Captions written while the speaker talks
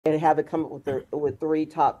and have it come up with three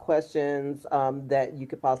top questions that you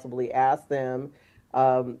could possibly ask them.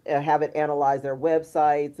 And have it analyze their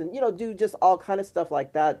websites, and do just all kind of stuff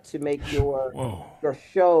like that to make Whoa. your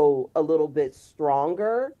show a little bit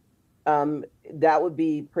stronger. Um, that would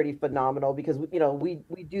be pretty phenomenal because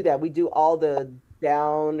we do that. We do all the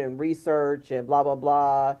down and research and blah blah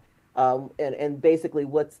blah. And basically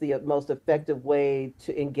what's the most effective way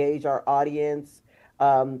to engage our audience,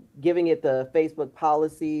 giving it the Facebook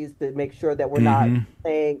policies to make sure that we're not Mm-hmm.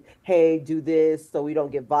 saying, hey, do this so we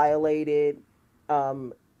don't get violated.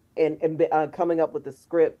 Um, and coming up with the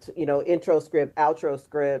script, intro script, outro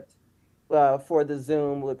script for the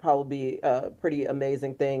Zoom would probably be a pretty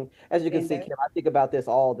amazing thing. As you can And see, that Kim, I think about this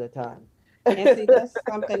all the time. and see, that's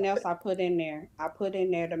something else I put in there. I put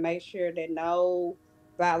in there to make sure that no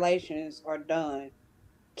violations are done.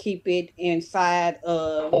 Keep it inside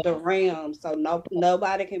of the realm so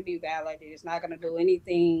nobody can be violated. It's not gonna do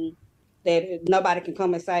anything that nobody can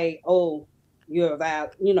come and say, "Oh, you're you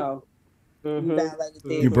Hmm. violated You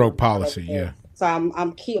this or Hmm. you broke violated policy, that." yeah. So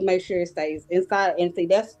I'm keep make sure it stays inside. And see,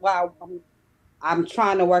 that's why I'm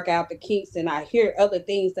trying to work out the kinks, and I hear other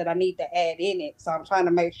things that I need to add in it. So I'm trying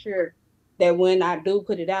to make sure that when I do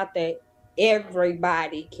put it out there,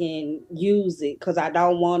 everybody can use it, because I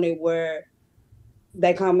don't want it where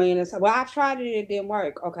they come in and say, "Well, I tried it, it didn't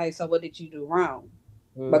work." Okay, so what did you do wrong?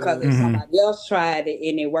 Because if Hmm. Mm-hmm. somebody else tried it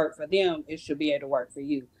and it worked for them, it should be able to work for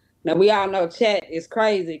you. Now we all know chat is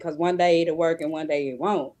crazy because one day it'll work and one day it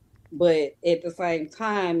won't. But at the same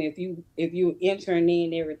time, if you entering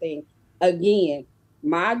in everything again,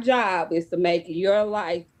 my job is to make your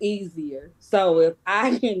life easier. So if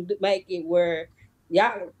I can make it where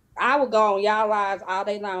y'all, I would go on y'all lives all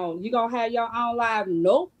day long. You gonna have your own live?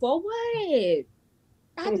 Nope. For what?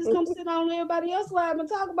 I just come sit on everybody else's live and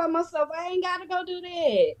talk about myself. I ain't gotta go do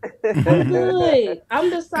that. I'm good. I'm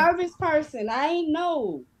the service person. I ain't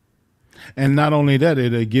know. And not only that,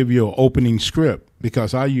 it'll give you an opening script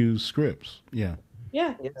because I use scripts. Yeah.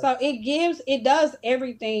 Yeah. Yeah. So it does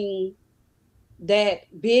everything that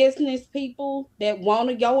business people that want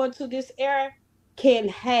to go into this era can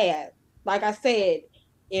have. Like I said,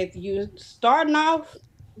 if you starting off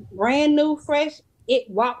brand new, fresh, it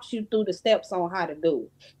walks you through the steps on how to do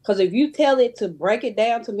it. Because if you tell it to break it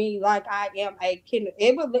down to me like I am a kinder,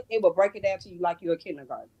 it will break it down to you like you're a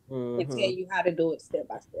kindergarten and tell Hmm. you how to do it step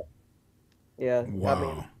by step. Yeah, I mean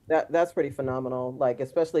Wow. that's pretty phenomenal. Like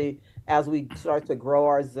especially as we start to grow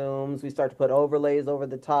our Zooms, we start to put overlays over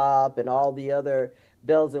the top and all the other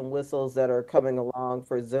bells and whistles that are coming along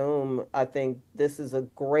for Zoom. I think this is a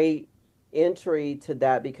great entry to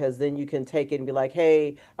that because then you can take it and be like,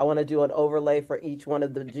 hey, I want to do an overlay for each one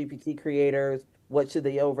of the GPT creators. What should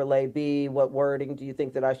the overlay be? What wording do you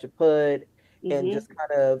think that I should put? And Hmm. just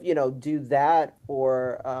kind of, do that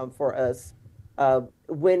for us.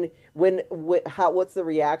 When how what's the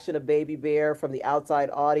reaction of Baby Bear from the outside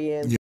audience?